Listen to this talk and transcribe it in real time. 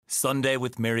Sunday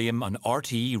with Miriam on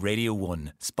RTE Radio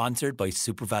 1, sponsored by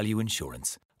SuperValue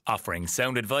Insurance, offering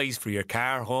sound advice for your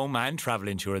car, home and travel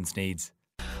insurance needs.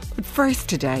 But first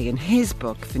today, in his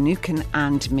book, Finucane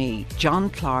Me, John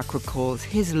Clarke recalls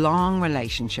his long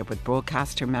relationship with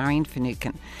broadcaster Marian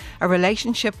Finucane, a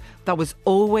relationship that was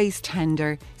always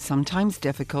tender, sometimes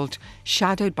difficult,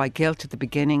 shadowed by guilt at the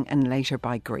beginning and later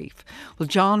by grief. Well,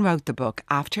 John wrote the book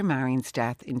after Marian's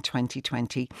death in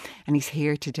 2020, and he's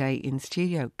here today in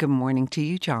studio. Good morning to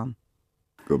you, John.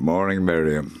 Good morning,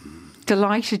 Miriam.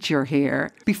 Delighted you're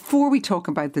here. Before we talk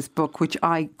about this book, which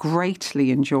I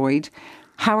greatly enjoyed,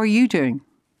 how are you doing?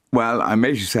 Well, I'm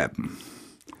 87.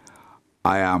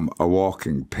 I am a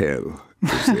walking pill,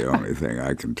 is the only thing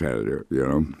I can tell you, you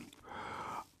know.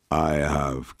 I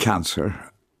have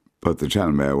cancer, but they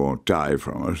tell me I won't die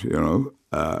from it, you know,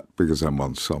 because I'm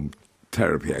on some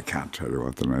therapy. I can't tell you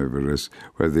what the name of it is,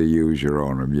 where they use your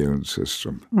own immune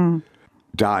system.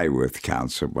 Die with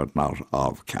cancer, but not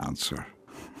of cancer.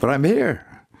 But I'm here.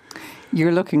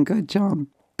 You're looking good, John.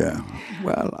 Yeah.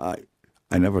 Well,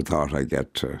 I never thought I'd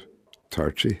get to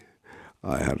 30.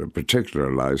 I had a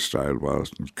particular lifestyle,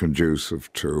 wasn't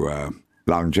conducive to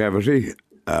longevity.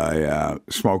 I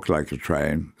smoked like a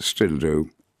train, still do.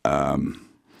 I'm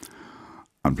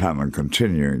planning on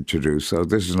continuing to do so.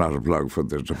 This is not a plug for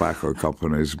the tobacco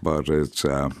companies, but it's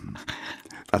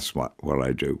that's what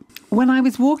I do. When I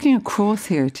was walking across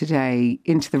here today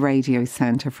into the radio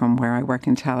centre from where I work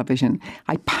in television,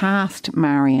 I passed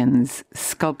Marian's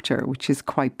sculpture, which is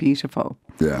quite beautiful.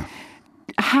 Yeah.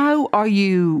 How are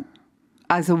you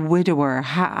as a widower?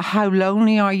 How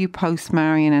lonely are you post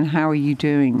Marian, and how are you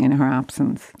doing in her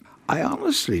absence? I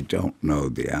honestly don't know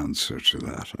the answer to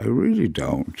that. I really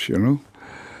don't, you know.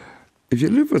 If you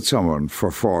live with someone for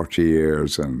 40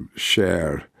 years and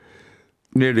share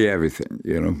nearly everything,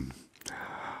 you know,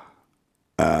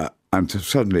 and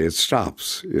suddenly it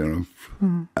stops, you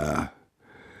know.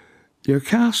 You're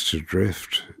cast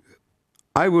adrift.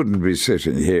 I wouldn't be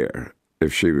sitting here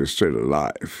if she was still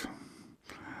alive.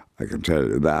 I can tell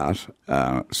you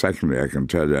that. Secondly, I can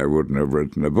tell you I wouldn't have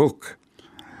written a book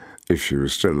if she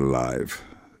was still alive.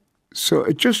 So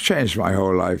it just changed my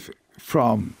whole life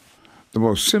from the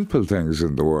most simple things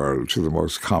in the world to the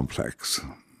most complex.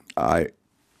 I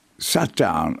sat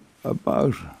down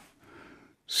about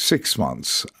 6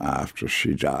 months after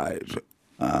she died,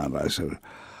 and I said,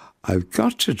 I've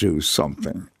got to do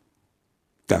something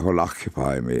that will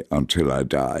occupy me until I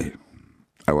die.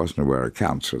 I wasn't aware of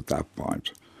cancer at that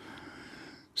point.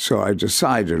 So I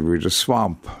decided with a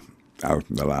swamp out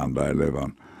in the land I live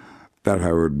on that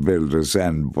I would build a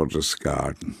Zen Buddhist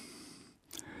garden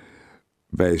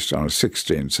based on a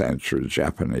 16th century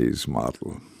Japanese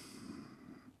model.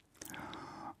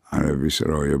 And everybody said,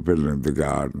 oh, you're building the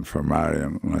garden for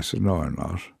Marian. And I said, no, I'm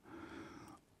not.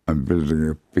 I'm building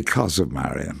it because of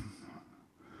Marian.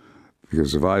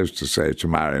 Because if I was to say to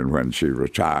Marian when she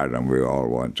retired and we all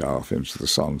went off into the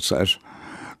sunset,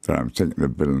 that I'm thinking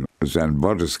of building a Zen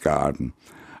Buddhist garden,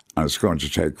 and it's going to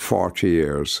take 40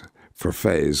 years for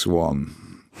phase one,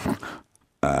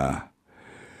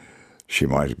 she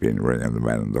might have been ringing the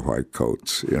men in the white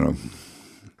coats, you know.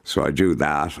 So I do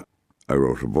that. I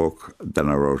wrote a book, then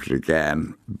I wrote it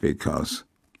again because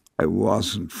I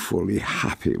wasn't fully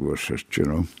happy with it, you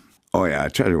know. Oh yeah, I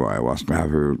tell you why I wasn't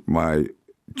happy with my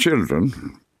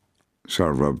children.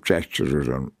 Sort of objected to it,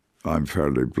 and I'm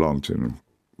fairly blunt in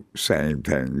saying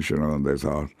things, you know, and they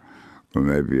thought, well,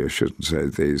 maybe I shouldn't say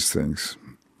these things.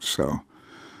 So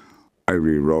I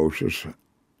rewrote it,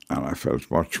 and I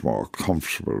felt much more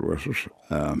comfortable with it.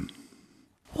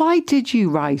 Why did you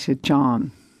write it,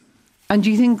 John? And do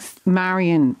you think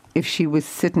Marian, if she was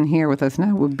sitting here with us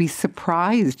now, would be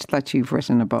surprised that you've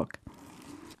written a book?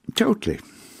 Totally.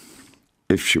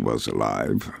 If she was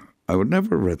alive, I would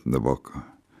never have written the book.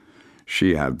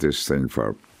 She had this thing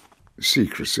for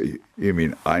secrecy. You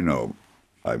mean, I know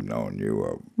I've known you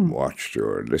or watched you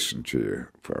or listened to you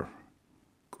for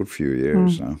a good few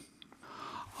years now.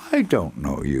 I don't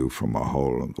know you from a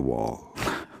hole in the wall,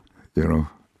 you know.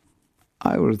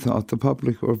 I would have thought the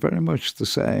public were very much the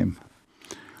same.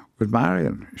 With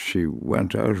Marian, she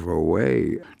went out of her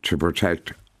way to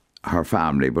protect her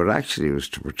family, but actually it was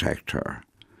to protect her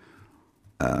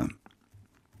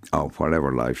of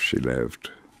whatever life she lived.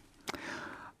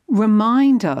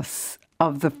 Remind us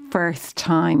of the first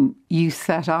time you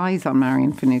set eyes on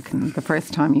Marian Finucane, the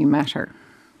first time you met her.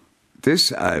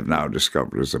 This I've now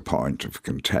discovered is a point of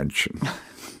contention.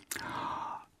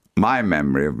 My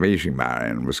memory of meeting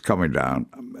Marian was coming down.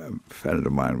 A friend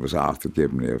of mine was Arthur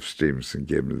Gibney of Stevenson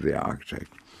Gibney, the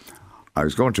architect. I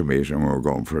was going to meet him, we were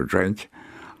going for a drink,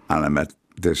 and I met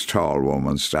this tall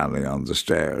woman standing on the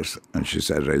stairs, and she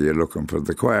said, "Are you looking for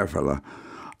the choir fella?"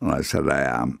 And I said, "I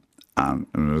am." And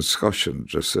a discussion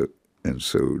just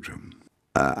ensued.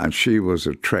 And she was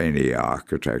a trainee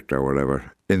architect or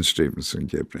whatever in Stevenson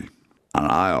Gibney. And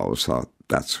I always thought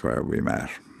that's where we met.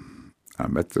 I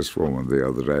met this woman the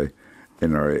other day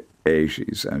in her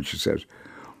 80s, and she said,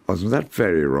 "Wasn't that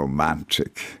very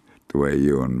romantic, the way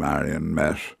you and Marian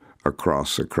met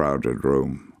across a crowded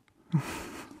room?"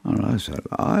 And I said,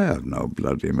 "I have no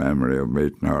bloody memory of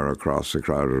meeting her across a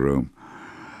crowded room."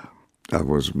 That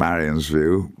was Marian's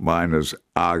view. Mine is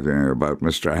arguing about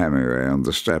Mr. Hemingway on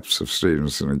the steps of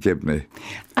Stevenson and Gibney.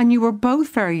 And you were both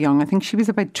very young. I think she was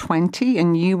about 20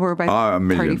 and you were about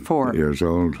 34. Years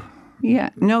old.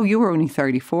 Yeah. No, you were only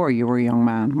 34. You were a young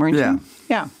man, weren't you?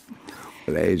 Yeah.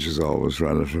 But age is always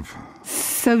relative.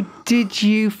 So did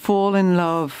you fall in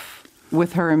love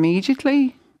with her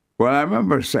immediately? Well, I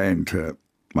remember saying to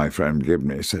my friend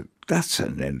Gibney, I said, "That's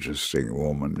an interesting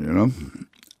woman, you know."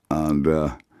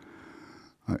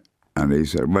 And he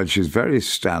said, "Well, she's very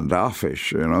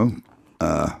standoffish, you know."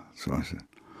 So I said,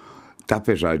 "That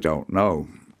bit I don't know."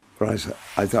 But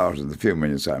I thought in the few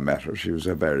minutes I met her, she was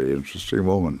a very interesting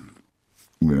woman.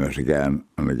 We met again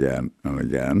and again and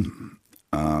again.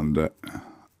 And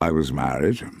I was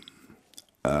married.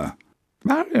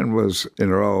 Marian was, in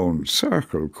her own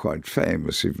circle, quite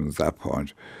famous even at that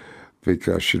point,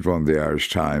 because she'd won the Irish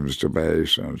Times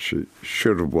debate and she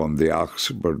should have won the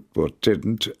Oxford but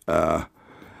didn't,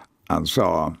 and so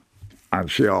on. And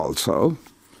she also,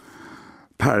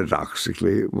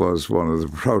 paradoxically, was one of the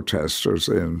protesters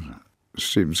in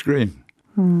Stephen's Green.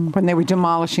 When they were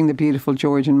demolishing the beautiful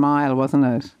Georgian Mile, wasn't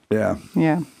it? Yeah.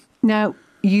 Yeah. Now,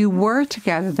 you were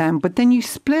together then, but then you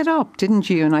split up, didn't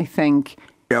you? And I think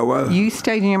you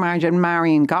stayed in your marriage and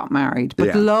Marian got married,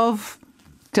 but love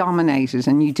dominated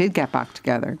and you did get back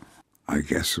together. I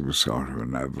guess it was sort of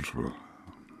inevitable.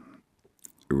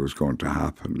 It was going to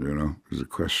happen, you know. It was a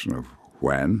question of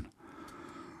when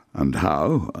and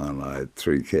how. And I had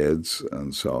 3 kids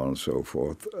and so on and so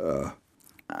forth.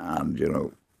 And, you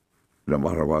know, no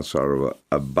matter what sort of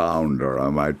a bounder I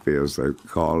might be, as they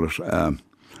call it,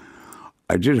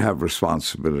 I did have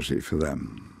responsibility for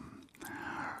them.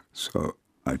 So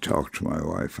I talked to my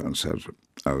wife and said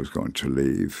I was going to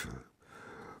leave,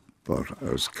 but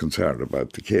I was concerned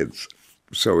about the kids.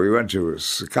 So we went to a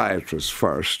psychiatrist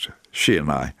first, she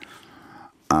and I,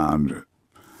 and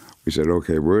we said,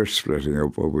 "Okay, we're splitting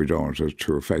up, but we don't want it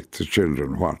to affect the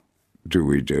children. What do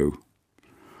we do?"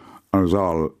 And it was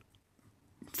all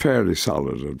fairly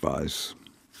solid advice.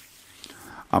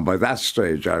 And by that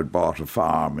stage, I'd bought a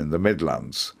farm in the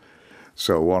Midlands.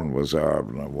 So one was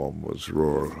urban and one was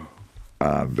rural.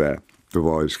 And the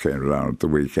boys came down at the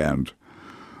weekend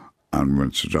and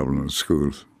went to Dublin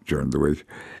school during the week.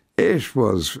 It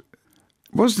was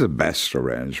the best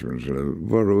arrangement,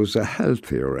 but it was a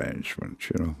healthy arrangement,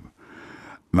 you know.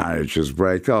 Marriages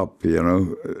break up, you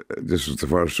know. This was the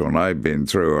first one I'd been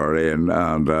through or in,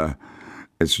 and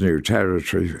it's new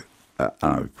territory.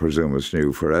 I presume it's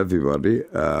new for everybody.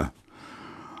 And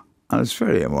it's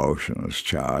very emotional, it's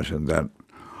charged. And then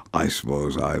I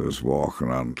suppose I was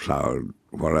walking on cloud,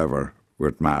 whatever,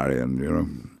 with Marian, you know.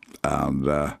 And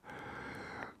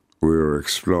we were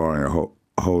exploring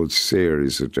a whole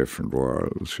series of different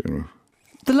worlds, you know.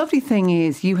 The lovely thing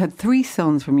is you had 3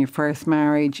 sons from your first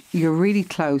marriage. You're really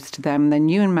close to them. Then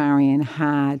you and Marian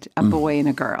had a boy and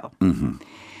a girl. Mm-hmm.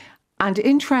 And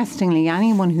interestingly,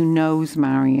 anyone who knows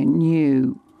Marian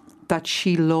knew that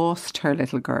she lost her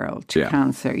little girl to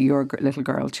cancer, your little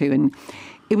girl too. And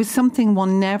it was something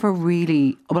one never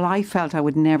really, well, I felt I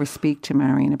would never speak to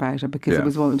Marian about it because it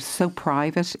was so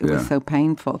private, it was so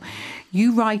painful.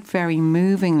 You write very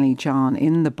movingly, John,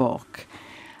 in the book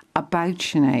about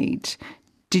Sinead.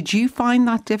 Did you find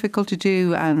that difficult to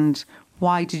do, and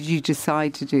why did you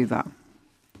decide to do that?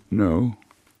 No.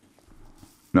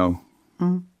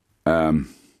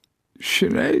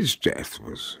 Sinead's death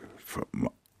was, from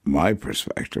my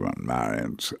perspective, and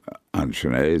Marian's, and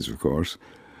Sinead's, of course,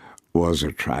 was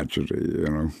a tragedy, you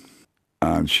know.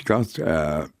 And she got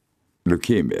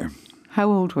leukemia. How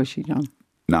old was she, John?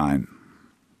 9.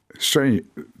 Strange,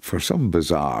 for some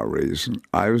bizarre reason,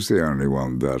 I was the only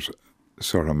one that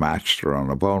sort of matched her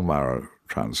on a bone marrow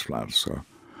transplant. So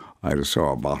I had a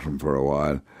sore bottom for a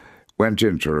while, went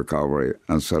into recovery,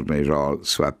 and suddenly it all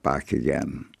swept back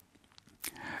again.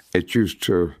 It used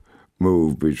to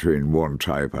move between one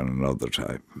type and another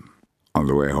type. On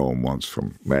the way home once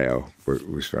from Mayo,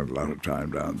 we spent a lot of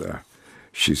time down there,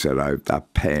 she said, "I have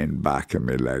that pain back in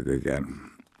my leg again."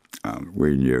 And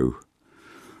we knew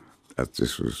that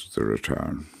this was the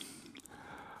return.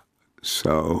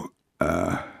 So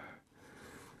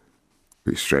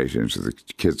we straight into the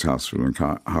kids' hospital in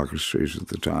Harker Street at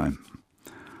the time.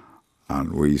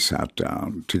 And we sat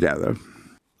down together.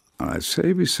 And I'd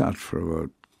say we sat for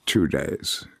about 2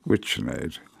 days with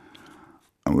Sinead.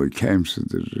 And we came to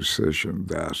the decision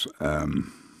that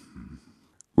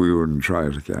we wouldn't try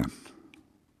it again.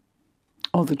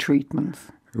 All the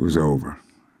treatments. It was over.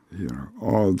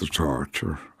 All the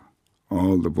torture,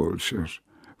 all the bullshit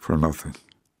for nothing.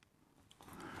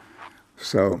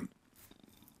 So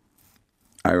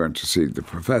I went to see the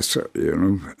professor,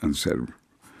 and said,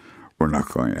 we're not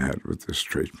going ahead with this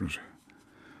treatment.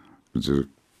 There's a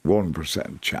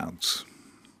 1% chance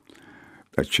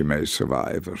that she may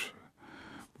survive it.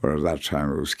 But at that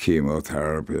time it was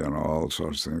chemotherapy and all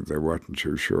sorts of things. They weren't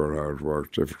too sure how it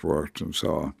worked, if it worked, and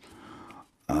so on.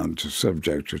 And to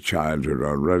subject a child who had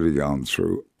already gone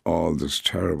through all this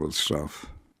terrible stuff,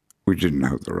 we didn't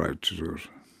have the right to do it.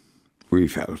 We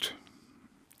felt.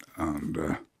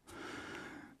 And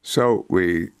so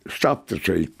we stopped the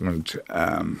treatment.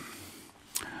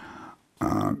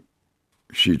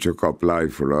 She took up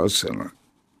life for us, and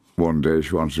one day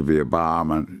she wanted to be a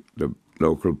barman. The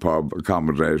local pub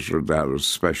accommodated her. They had a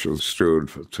special stool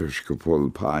so she could pull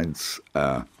pints.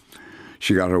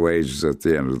 She got her wages at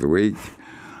the end of the week.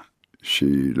 She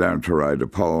learned to ride a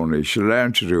pony. She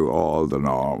learned to do all the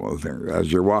normal things.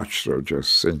 As you watched her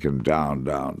just sinking down,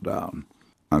 down, down.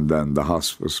 And then the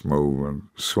hospice movement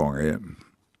swung in.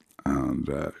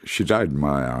 And she died in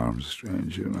my arms,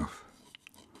 strangely enough.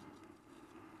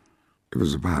 It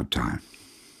was a bad time.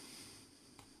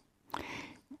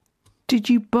 Did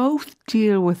you both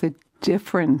deal with it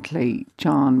differently,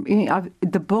 John?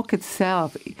 The book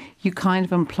itself, you kind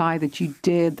of imply that you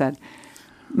did, that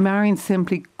Marian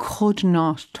simply could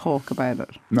not talk about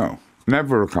it. No,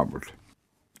 never recovered.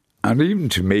 And even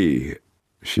to me,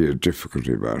 she had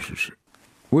difficulty about it.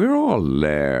 We're all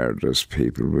layered as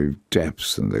people. We've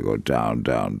depths and they go down,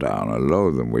 down, down. And a lot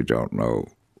of them we don't know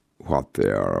what they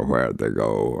are or where they go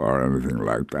or anything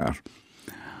like that.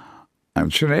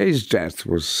 And Sinead's death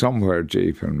was somewhere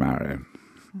deep in Marian.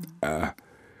 And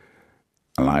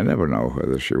I never know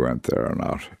whether she went there or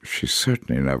not. She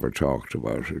certainly never talked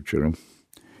about it,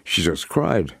 She just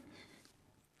cried.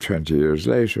 20 years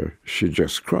later, she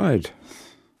just cried.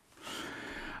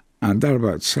 And that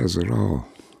about says it all,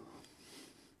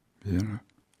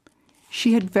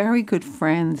 She had very good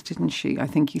friends, didn't she? I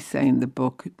think you say in the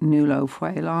book, Nuala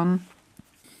Whalan.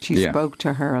 She spoke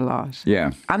to her a lot.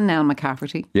 Yeah. And Nell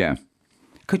McCafferty. Yeah.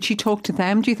 Could she talk to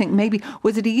them, do you think? Maybe,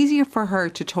 was it easier for her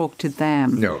to talk to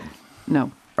them?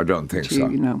 No. I don't think so.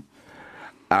 No.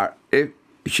 If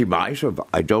she might have,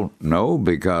 I don't know,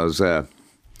 because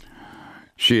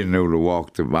she and Nuala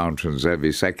walked the mountains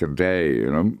every second day,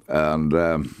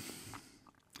 and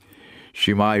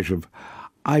she might have.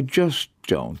 I just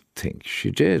don't think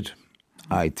she did.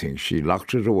 I think she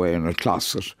locked it away in a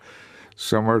closet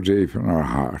somewhere deep in her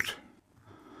heart.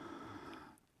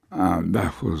 And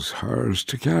that was hers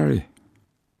to carry.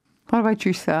 What about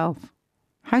yourself?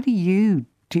 How do you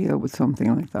deal with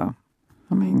something like that?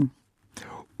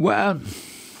 Well,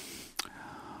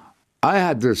 I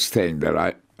had this thing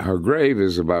that her grave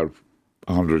is about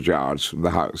 100 yards from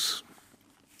the house.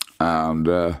 And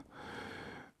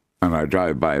I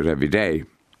drive by it every day.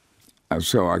 And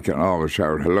so I can always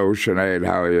shout, hello, Sinead,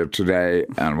 how are you today?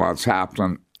 And what's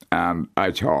happening? And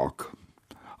I talk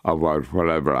about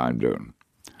whatever I'm doing.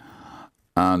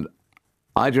 And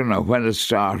I don't know when it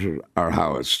started or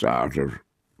how it started,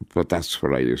 but that's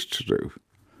what I used to do.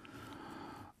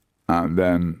 And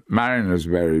then Marian is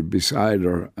buried beside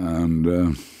her,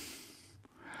 and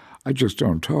I just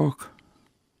don't talk.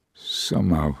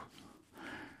 Somehow,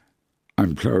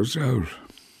 I'm closed out.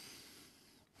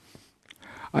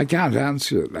 I can't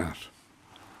answer that.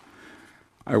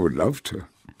 I would love to,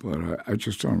 but I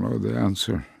just don't know the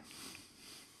answer.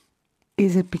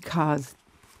 Is it because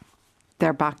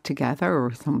they're back together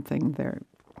or something?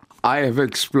 I have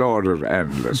explored it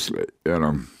endlessly,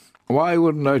 Why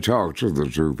wouldn't I talk to the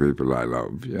two people I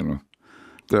love,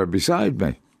 They're beside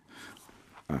me.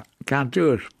 I can't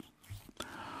do it.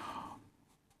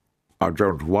 I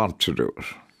don't want to do it.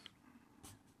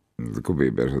 There could be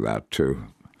a bit of that too.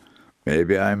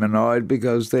 Maybe I'm annoyed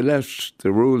because they left.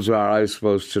 The rules are I was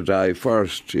supposed to die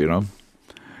first, It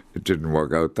didn't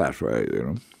work out that way,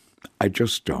 I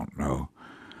just don't know.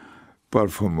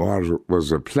 But from what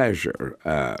was a pleasure,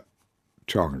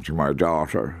 talking to my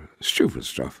daughter, stupid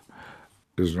stuff,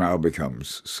 has now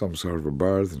becomes some sort of a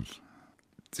burden.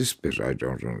 This bit I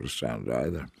don't understand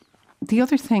either. The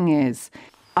other thing is,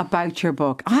 about your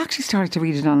book. I actually started to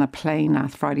read it on a plane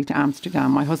last Friday to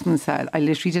Amsterdam. My husband said I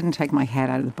literally didn't take my head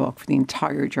out of the book for the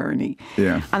entire journey.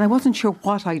 Yeah. And I wasn't sure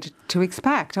what to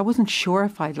expect. I wasn't sure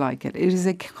if I'd like it. It is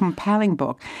a compelling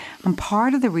book. And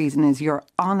part of the reason is your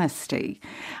honesty.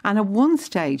 And at one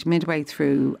stage, midway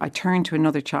through, I turned to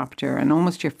another chapter and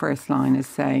almost your first line is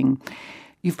saying,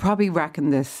 you've probably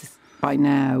reckoned this by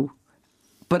now,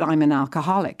 but I'm an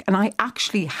alcoholic. And I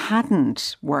actually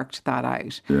hadn't worked that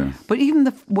out. Yeah. But even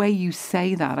the way you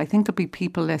say that, I think there'll be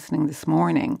people listening this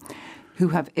morning who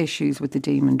have issues with the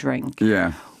demon drink.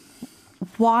 Yeah.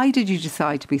 Why did you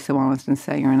decide to be so honest and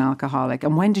say you're an alcoholic?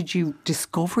 And when did you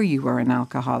discover you were an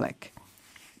alcoholic?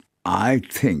 I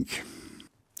think,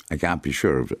 I can't be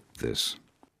sure of this,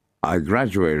 I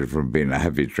graduated from being a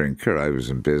heavy drinker. I was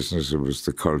in business. It was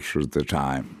the culture at the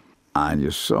time. And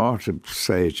you sort of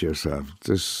say to yourself,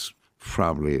 this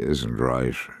probably isn't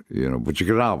right, but you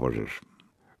get on with it. It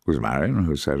was Marian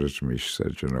who said it to me. She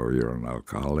said, you're an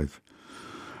alcoholic.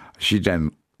 She'd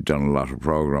then done a lot of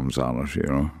programs on it,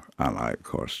 and I, of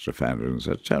course, defended and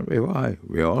said, tell me why.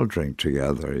 We all drink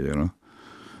together,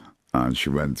 And she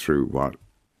went through what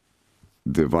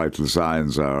the vital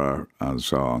signs are and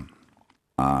so on.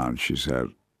 And she said,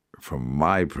 from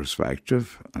my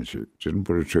perspective, and she didn't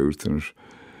put a truth in it,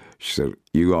 she said,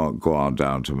 you go on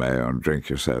down to Mayo and drink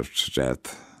yourself to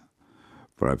death.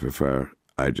 But I prefer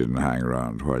I didn't hang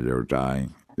around while you're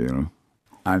dying,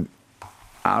 And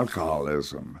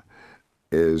alcoholism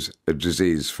is a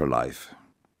disease for life.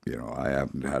 I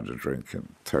haven't had a drink in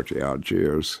 30-odd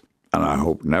years, and I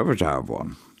hope never to have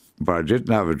one. But I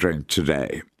didn't have a drink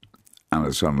today, and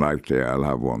it's unlikely I'll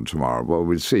have one tomorrow. But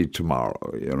we'll see tomorrow,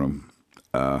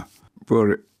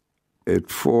 But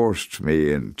it forced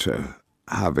me into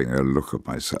having a look at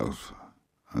myself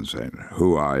and saying,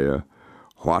 who are you?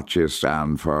 What do you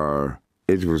stand for?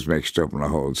 It was mixed up in a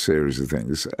whole series of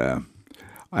things.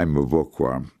 I'm a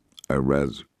bookworm. I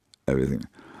read everything.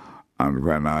 And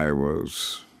when I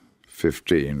was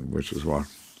 15, which is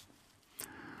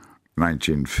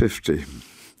 1950,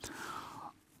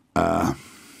 I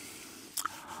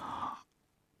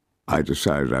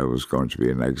decided I was going to be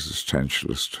an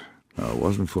existentialist. I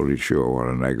wasn't fully sure what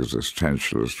an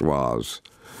existentialist was.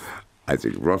 I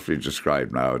think roughly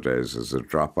described nowadays as a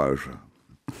dropout.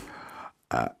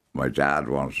 My dad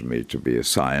wanted me to be a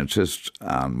scientist,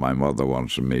 and my mother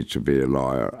wanted me to be a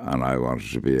lawyer, and I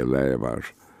wanted to be a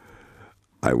layabout.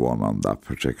 I won on that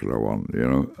particular one,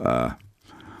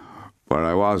 But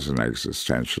I was an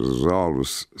existentialist. I was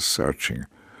always searching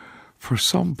for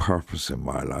some purpose in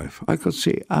my life. I could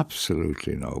see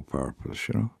absolutely no purpose,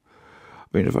 I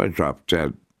mean, if I dropped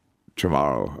dead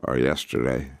tomorrow or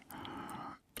yesterday,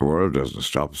 the world doesn't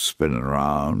stop spinning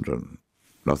around and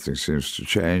nothing seems to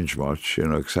change much,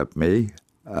 except me.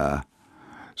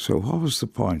 So what was the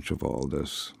point of all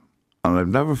this? And I've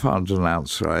never found an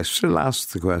answer. I still ask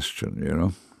the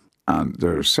question, And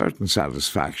there are certain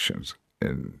satisfactions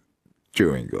in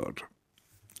doing good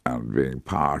and being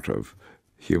part of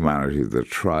humanity that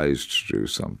tries to do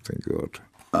something good.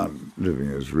 And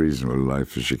living as reasonable a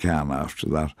life as you can after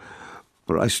that.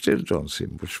 But I still don't see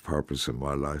much purpose in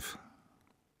my life.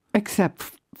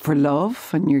 Except for love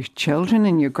and your children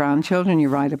and your grandchildren. You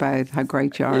write about how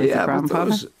great you are as a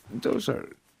grandfather. Those are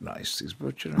nice things,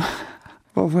 but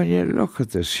But when you look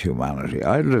at this humanity,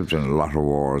 I lived in a lot of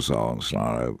war zones and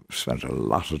I spent a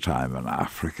lot of time in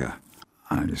Africa.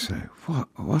 And you say,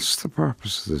 what's the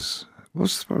purpose of this?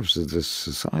 What's the purpose of this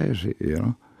society,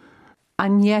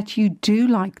 And yet you do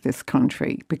like this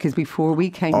country, because before we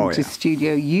came into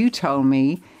studio, you told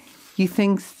me you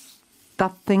think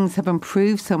that things have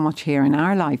improved so much here in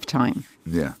our lifetime.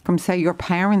 Yeah. From, say, your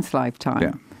parents' lifetime.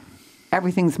 Yeah.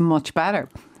 Everything's much better.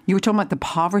 You were talking about the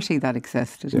poverty that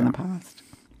existed in the past.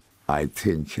 I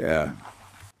think,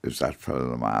 is that fellow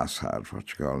the Mass had, what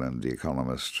you call him, The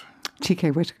Economist?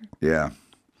 G.K. Whittaker. Yeah.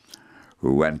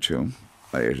 Who went to him,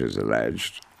 it is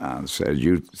alleged, and said,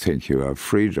 you think you have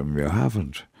freedom, you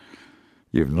haven't.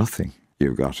 You have nothing.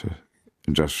 You've got to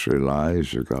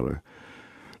industrialise, you've got to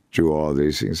do all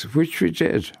these things, which we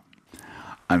did.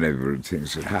 And everyone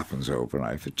thinks it happens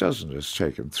overnight. If it doesn't, it's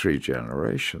taken 3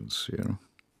 generations,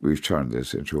 We've turned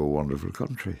this into a wonderful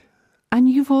country. And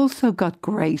you've also got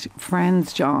great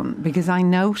friends, John, because I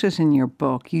noted in your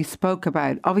book, you spoke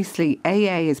about, obviously,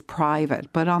 AA is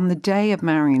private, but on the day of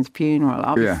Marian's funeral,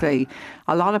 obviously,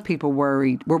 a lot of people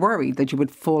were worried that you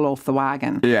would fall off the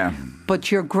wagon. Yeah.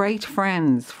 But your great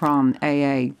friends from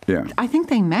AA, I think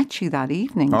they met you that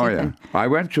evening, didn't they? I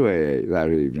went to AA that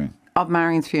evening. Of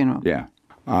Marian's funeral? Yeah.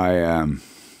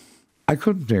 I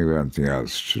couldn't think of anything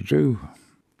else to do,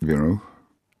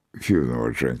 a few of them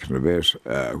were drinking a bit,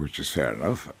 which is fair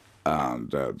enough. And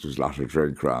there was a lot of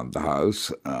drink around the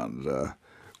house, and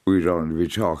we'd only be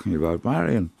talking about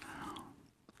Marian.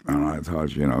 And I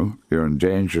thought, you're in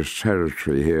dangerous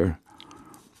territory here.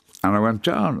 And I went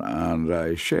down and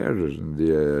I shared it in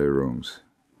the AA rooms.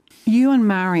 You and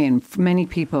Marian, many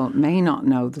people may not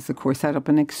know this, of course, set up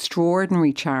an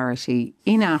extraordinary charity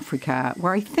in Africa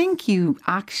where I think you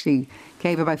actually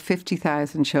gave about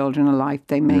 50,000 children a life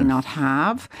they may not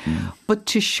have. But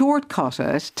to shortcut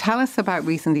it, tell us about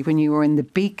recently when you were in the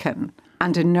Beacon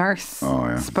and a nurse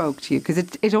spoke to you, because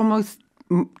it almost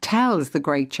tells the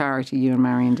great charity you and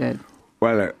Marian did.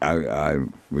 Well, I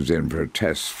was in for a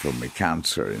test for my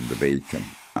cancer in the Beacon,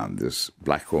 and this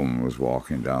black woman was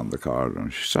walking down the corridor,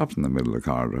 and she stopped in the middle of the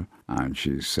corridor, and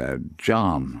she said,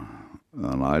 "John."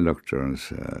 And I looked at her and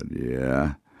said,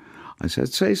 "Yeah." I said,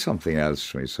 "Say something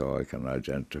else to me so I can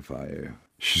identify you."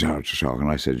 She started to talk, and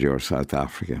I said, "You're South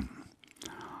African."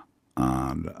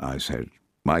 And I said,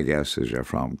 "My guess is you're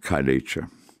from Kailicha,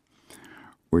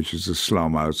 which is a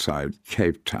slum outside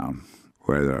Cape Town,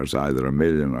 where there's either 1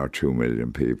 million or 2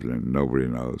 million people and nobody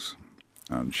knows."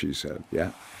 And she said,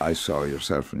 "Yeah, I saw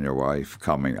yourself and your wife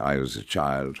coming. I was a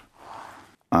child."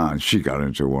 And she got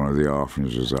into one of the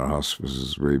orphanages or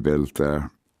hospices we built there,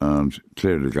 and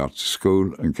clearly got to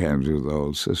school and came through the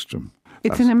whole system.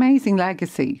 It's an amazing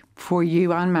legacy for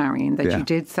you and Marian that you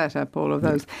did set up all of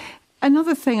those.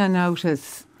 Another thing I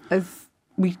notice as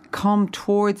we come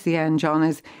towards the end, John,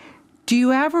 is do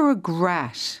you ever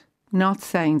regret not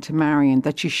saying to Marian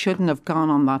that you shouldn't have gone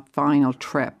on that final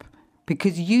trip?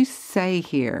 Because you say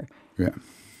here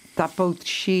that both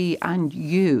she and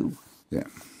you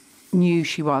knew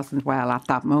she wasn't well at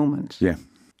that moment. Yeah.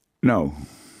 No.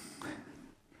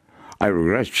 I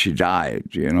regret she died,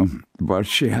 but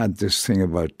she had this thing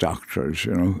about doctors,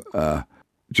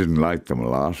 didn't like them a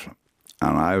lot.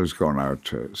 And I was going out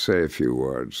to say a few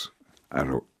words at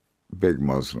a big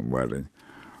Muslim wedding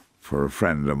for a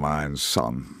friend of mine's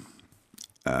son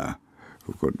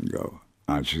who couldn't go.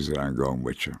 And she said, "I'm going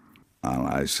with you." And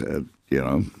I said,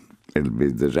 "It'll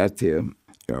be the death of you.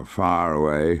 You're far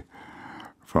away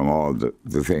from all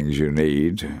the things you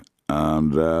need.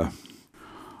 And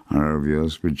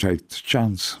we take the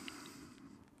chance."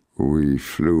 We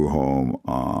flew home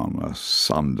on a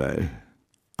Sunday,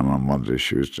 and on Monday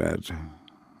she was dead.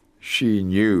 She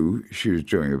knew she was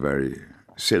doing a very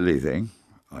silly thing,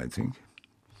 I think,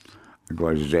 and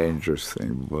quite a dangerous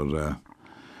thing. But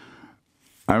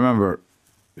I remember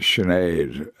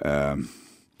Sinead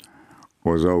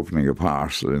was opening a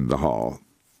parcel in the hall.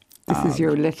 This is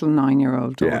your little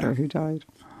 9-year-old daughter who died.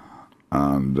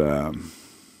 And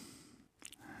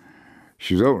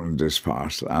she was opening this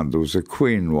parcel, and there was a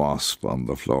queen wasp on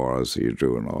the floor, as you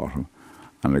do in autumn,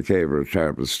 and it gave her a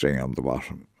terrible sting on the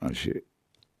bottom, and she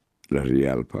let a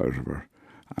yelp out of her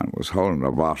and was holding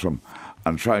her bottom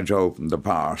and trying to open the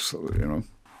parcel,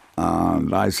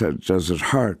 And I said, "Does it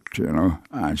hurt?"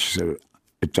 And she said,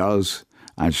 "It does."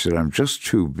 And she said, "I'm just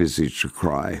too busy to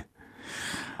cry."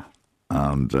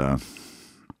 And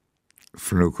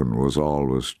Finucane was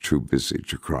always too busy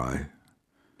to cry.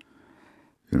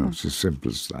 It's as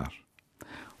simple as that.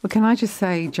 Well, can I just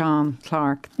say, John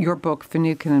Clarke, your book,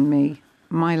 Finucane Me,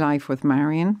 My Life with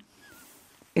Marian,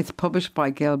 it's published by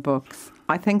Gill Books.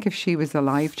 I think if she was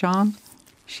alive, John,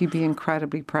 she'd be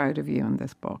incredibly proud of you in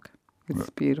this book. It's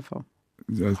beautiful.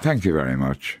 Thank you very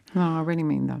much. No, I really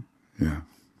mean that. Yeah.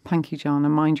 Thank you, John,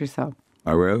 and mind yourself.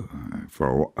 I will.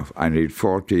 I need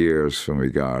 40 years for my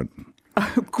garden.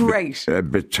 Great. A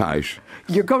bit tight.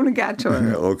 You're going to get to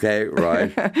it. Okay,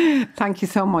 right. Thank you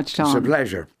so much, John. It's a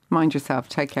pleasure. Mind yourself.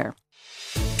 Take care.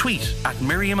 Tweet at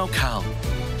Miriam O'Callaghan.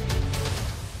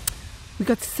 We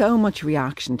got so much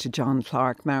reaction to John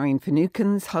Clarke, Marian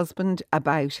Finucane's husband,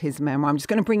 about his memoir. I'm just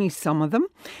going to bring you some of them.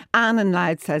 Anne in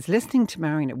Loud says, "Listening to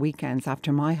Marian at weekends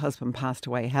after my husband passed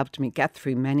away helped me get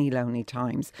through many lonely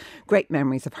times. Great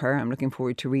memories of her. I'm looking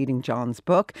forward to reading John's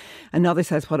book." Another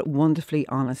says, "What a wonderfully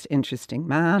honest, interesting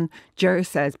man." Jer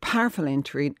says, "Powerful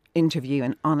interview,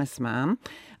 an honest man."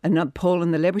 Another Paul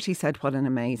in the Liberty said, "What an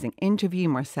amazing interview."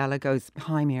 Marcella goes,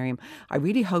 "Hi Miriam, I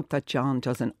really hope that John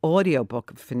does an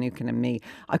audiobook of Finucane Me.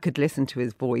 I could listen to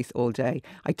his voice all day."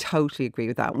 I totally agree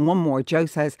with that. And one more, Joe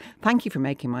says, "Thank you for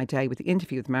making my day with the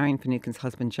interview with Marian Finucane's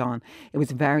husband John. It was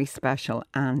very special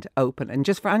and open." And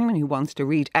just for anyone who wants to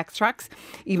read extracts,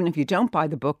 even if you don't buy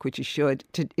the book, which you should,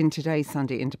 in today's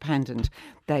Sunday Independent,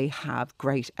 they have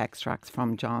great extracts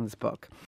from John's book.